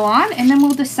the bow on and then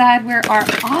we'll decide where our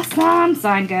awesome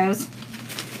sign goes.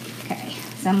 Okay,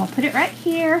 so I'm going to put it right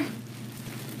here.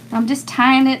 I'm just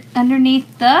tying it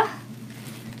underneath the,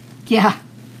 yeah,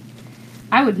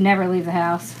 I would never leave the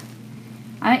house.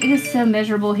 It is so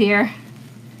miserable here.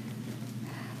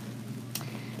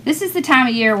 This is the time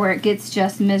of year where it gets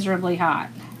just miserably hot.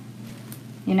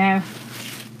 You know?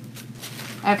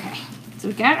 Okay, so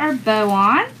we got our bow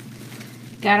on.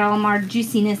 Got all of our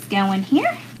juiciness going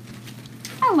here.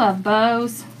 I love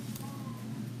bows.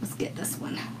 Let's get this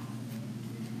one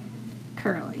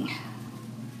curling.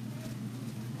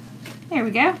 There we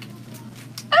go.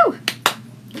 Oh!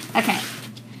 Okay.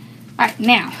 Alright,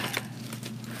 now.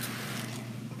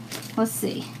 Let's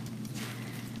see.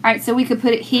 Alright, so we could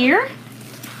put it here.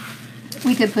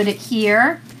 We could put it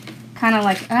here, kind of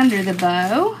like under the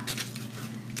bow.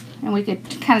 And we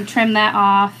could kind of trim that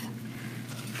off.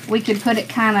 We could put it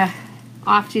kind of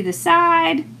off to the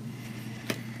side.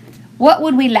 What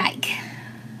would we like?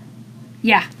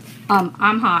 Yeah,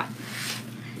 I'm hot.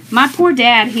 My poor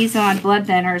dad, he's on blood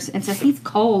thinners, and so he's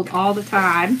cold all the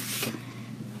time.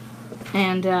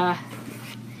 And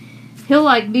he'll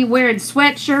like be wearing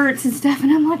sweatshirts and stuff,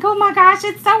 and I'm like, oh my gosh,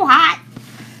 it's so hot.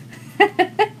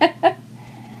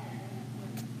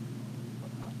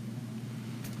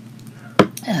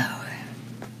 Oh.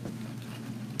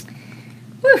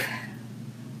 Whew.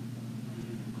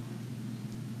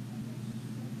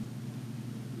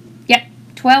 Yep,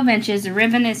 12 inches. The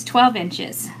ribbon is 12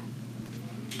 inches.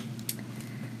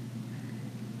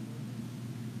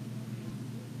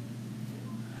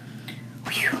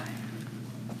 Whew.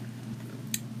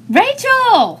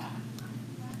 Rachel!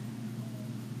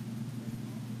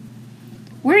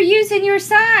 We're using your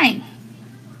sign.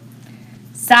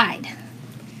 Side.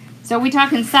 So are we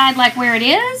talking side like where it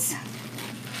is?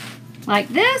 Like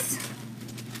this?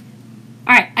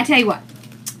 Alright, I tell you what.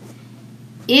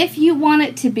 If you want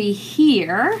it to be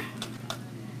here,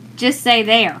 just say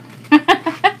there.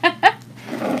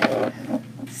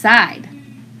 Side.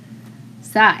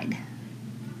 Side.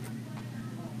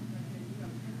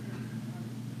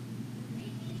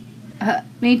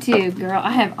 Me too, girl.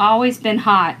 I have always been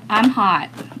hot. I'm hot.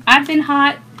 I've been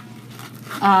hot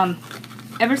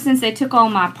ever since they took all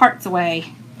my parts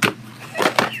away.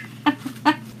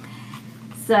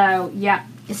 So, yeah,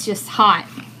 it's just hot.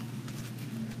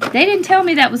 They didn't tell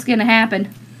me that was going to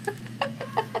happen.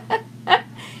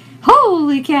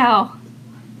 Holy cow.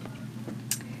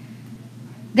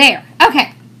 There.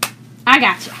 Okay. I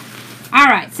got you.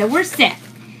 Alright, so we're set.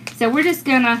 So we're just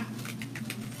going to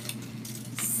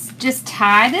just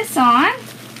tie this on.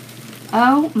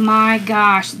 Oh my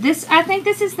gosh. I think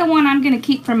this is the one I'm going to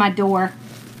keep for my door.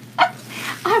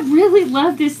 I really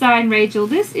love this sign, Rachel.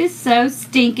 This is so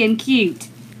stinking cute.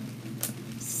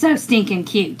 So stinking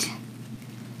cute.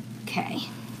 Okay.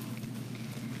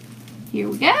 Here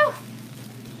we go.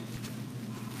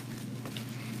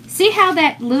 See how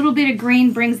that little bit of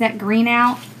green brings that green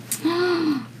out?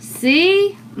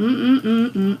 See?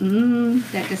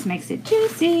 That just makes it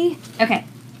juicy. Okay.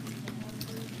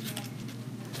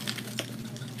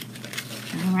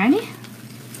 Alrighty.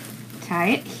 Tie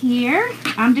it here.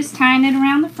 I'm just tying it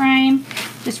around the frame.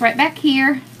 Just right back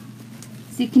here.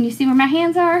 See, can you see where my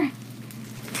hands are?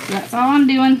 That's all I'm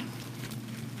doing.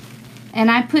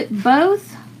 And I put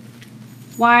both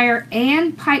wire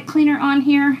and pipe cleaner on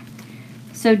here.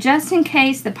 So just in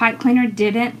case the pipe cleaner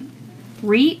didn't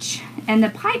reach, and the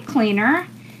pipe cleaner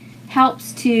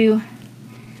helps to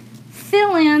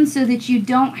fill in so that you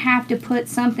don't have to put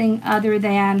something other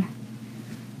than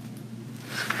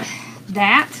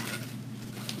that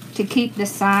to keep the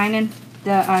sign and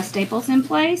the staples in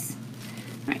place.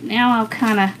 Right now I'll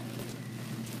kind of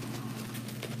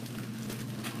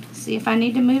see if I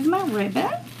need to move my ribbon.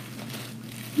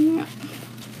 Yeah.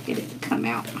 Get it to come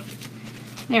out.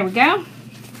 There we go.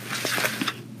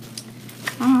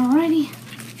 Alrighty.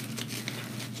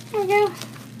 There we go.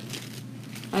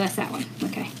 Oh, that's that one.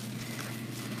 Okay.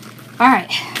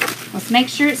 Alright. Let's make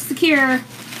sure it's secure.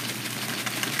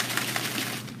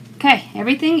 Okay,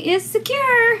 everything is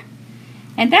secure.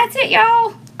 And that's it,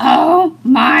 y'all. Oh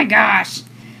my gosh.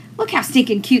 Look how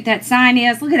stinking cute that sign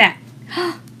is. Look at that.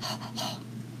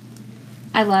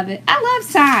 I love it. I love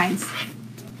signs.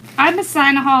 I'm a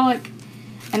signaholic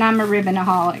and I'm a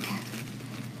ribbonaholic.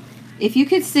 If you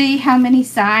could see how many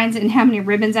signs and how many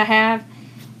ribbons I have,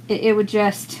 it would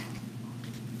just,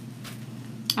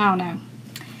 I don't know.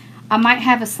 I might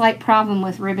have a slight problem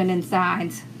with ribbon and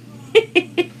signs.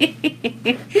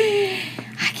 I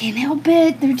can't help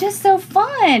it. They're just so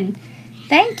fun.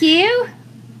 Thank you.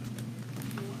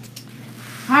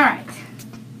 All right.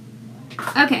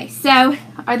 Okay, so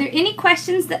are there any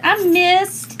questions that I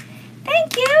missed?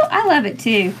 Thank you. I love it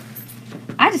too.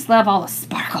 I just love all the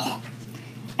sparkle.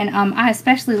 And I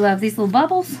especially love these little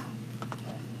bubbles.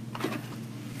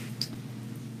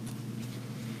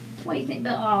 What do you think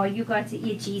about, oh, you got the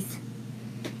itchies.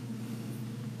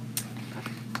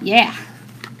 Yeah.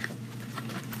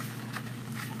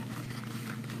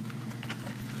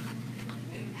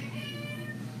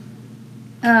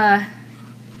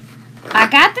 I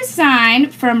got the sign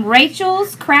from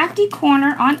Rachel's Crafty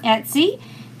Corner on Etsy.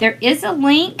 There is a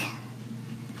link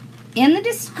in the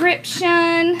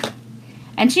description.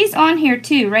 And she's on here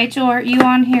too. Rachel, are you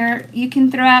on here? You can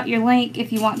throw out your link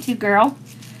if you want to, girl.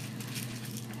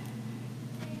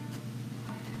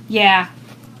 Yeah.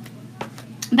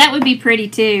 That would be pretty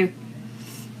too.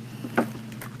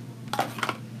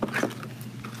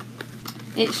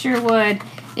 It sure would.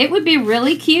 It would be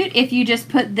really cute if you just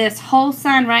put this whole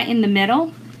sign right in the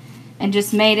middle and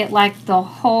just made it like the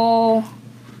whole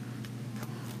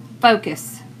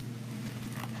focus.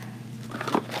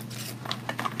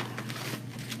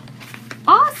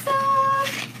 Awesome!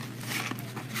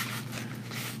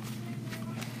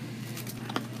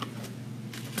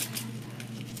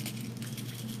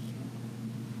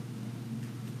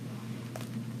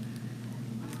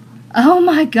 Oh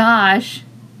my gosh.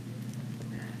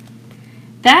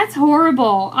 That's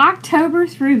horrible. October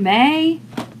through May.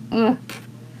 Ugh.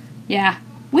 Yeah.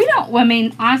 We don't, I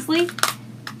mean, honestly,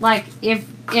 like,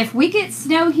 if we get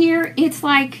snow here, it's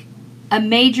like a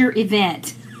major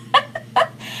event.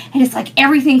 And it's like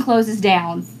everything closes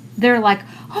down. They're like,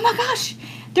 oh my gosh,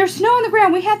 there's snow on the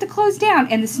ground. We have to close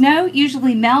down. And the snow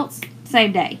usually melts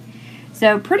same day.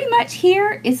 So pretty much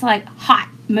here, it's like hot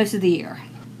most of the year.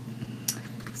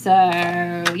 So,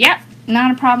 yep,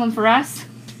 not a problem for us.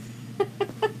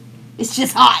 It's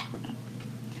just hot.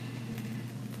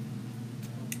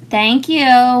 Thank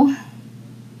you.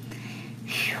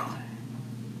 Whew.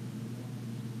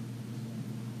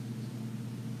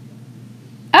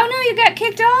 Oh no, you got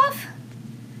kicked off?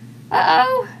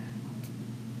 Uh-oh.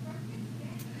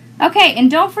 Okay, and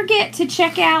don't forget to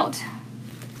check out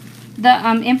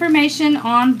the information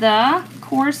on the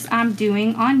course I'm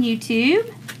doing on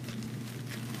YouTube.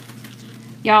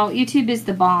 Y'all, YouTube is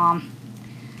the bomb.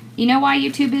 You know why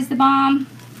YouTube is the bomb?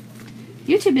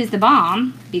 YouTube is the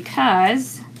bomb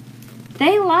because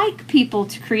they like people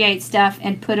to create stuff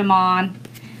and put them on.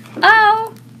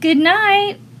 Oh, good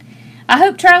night. I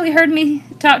hope Charlie heard me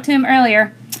talk to him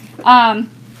earlier.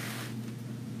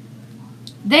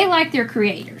 They like their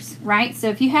creators, right? So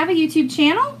if you have a YouTube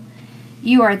channel,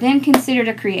 you are then considered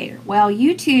a creator. Well,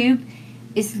 YouTube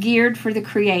is geared for the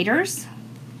creators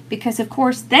because, of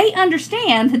course, they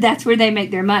understand that that's where they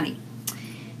make their money.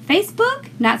 Facebook,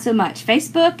 not so much.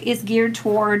 Facebook is geared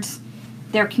towards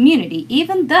their community,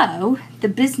 even though the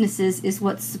businesses is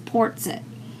what supports it.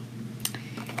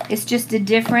 It's just a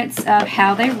difference of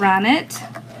how they run it.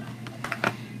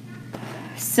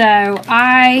 So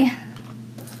I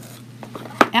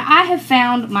have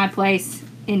found my place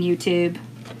in YouTube.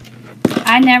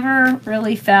 I never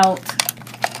really felt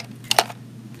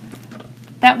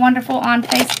that wonderful on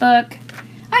Facebook.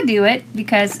 I do it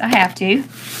because I have to,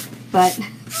 but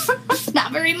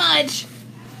not very much.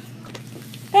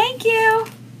 Thank you.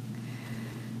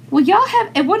 Well, y'all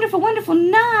have a wonderful, wonderful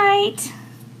night.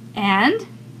 And,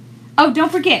 oh,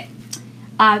 don't forget,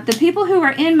 the people who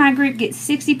are in my group get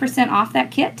 60% off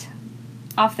that kit,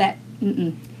 off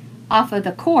of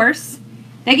the course.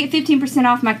 They get 15%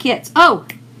 off my kits. Oh,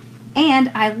 and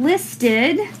I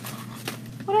listed,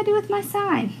 what did I do with my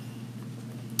sign?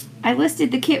 I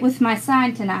listed the kit with my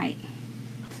sign tonight.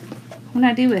 What did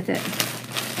I do with it?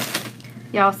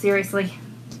 Y'all, seriously.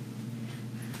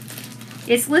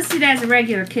 It's listed as a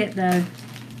regular kit, though.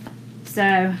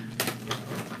 So,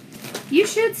 you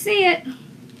should see it.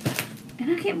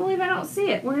 And I can't believe I don't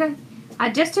see it. I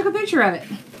just took a picture of it.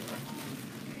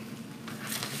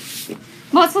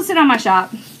 Well, it's listed on my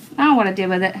shop. I don't know what I did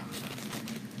with it.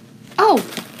 Oh,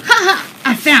 haha,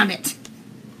 I found it.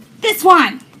 This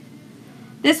one.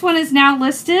 This one is now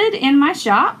listed in my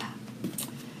shop.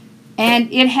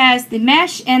 And it has the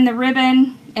mesh and the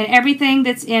ribbon and everything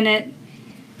that's in it.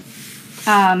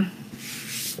 How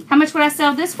much would I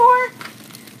sell this for?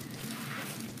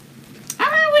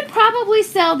 I would probably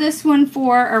sell this one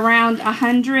for around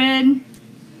 $100.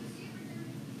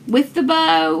 With the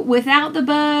bow, without the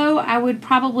bow, I would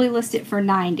probably list it for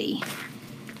 $90.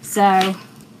 So,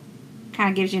 kind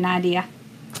of gives you an idea.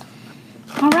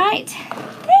 All right.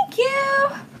 Thank you.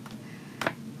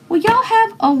 Well, y'all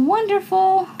have a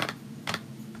wonderful...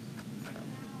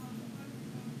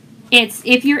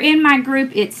 If you're in my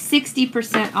group, it's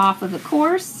 60% off of the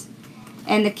course.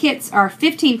 And the kits are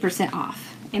 15%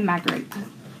 off in my group.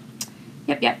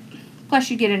 Yep. Plus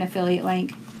you get an affiliate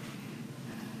link.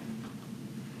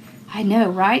 I know,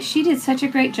 right? She did such a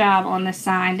great job on this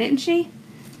sign, didn't she?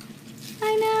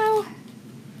 I know.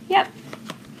 Yep.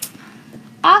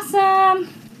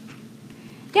 Awesome.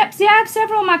 Yep, see, I have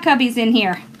several of my cubbies in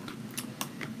here.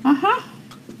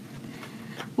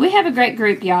 We have a great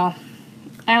group, y'all.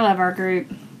 I love our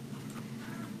group.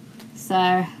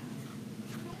 So,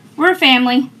 we're a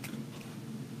family.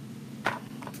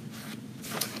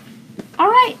 All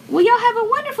right. Well, y'all have a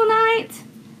wonderful night.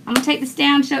 I'm going to take this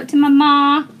down, show it to my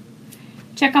ma.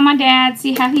 Check on my dad,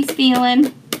 see how he's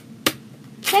feeling.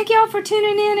 Thank y'all for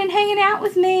tuning in and hanging out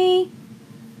with me.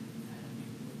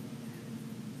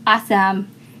 Awesome.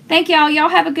 Thank y'all. Y'all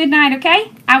have a good night,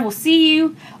 okay? I will see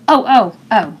you. Oh.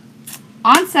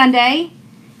 On Sunday,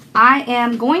 I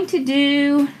am going to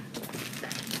do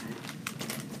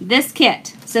this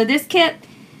kit. So this kit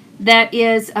that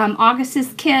is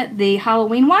August's kit, the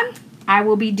Halloween one, I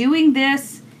will be doing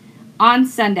this on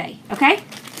Sunday, okay?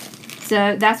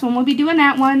 So that's when we'll be doing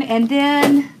that one. And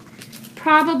then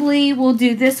probably we'll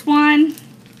do this one,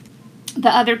 the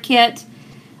other kit,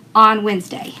 on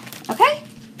Wednesday, okay?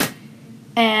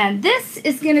 And this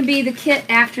is going to be the kit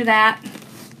after that.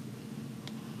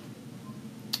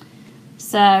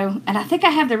 So, and I think I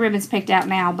have the ribbons picked out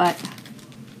now, but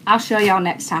I'll show y'all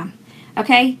next time.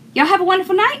 Okay? Y'all have a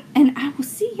wonderful night, and I will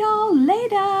see y'all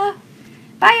later.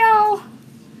 Bye, y'all.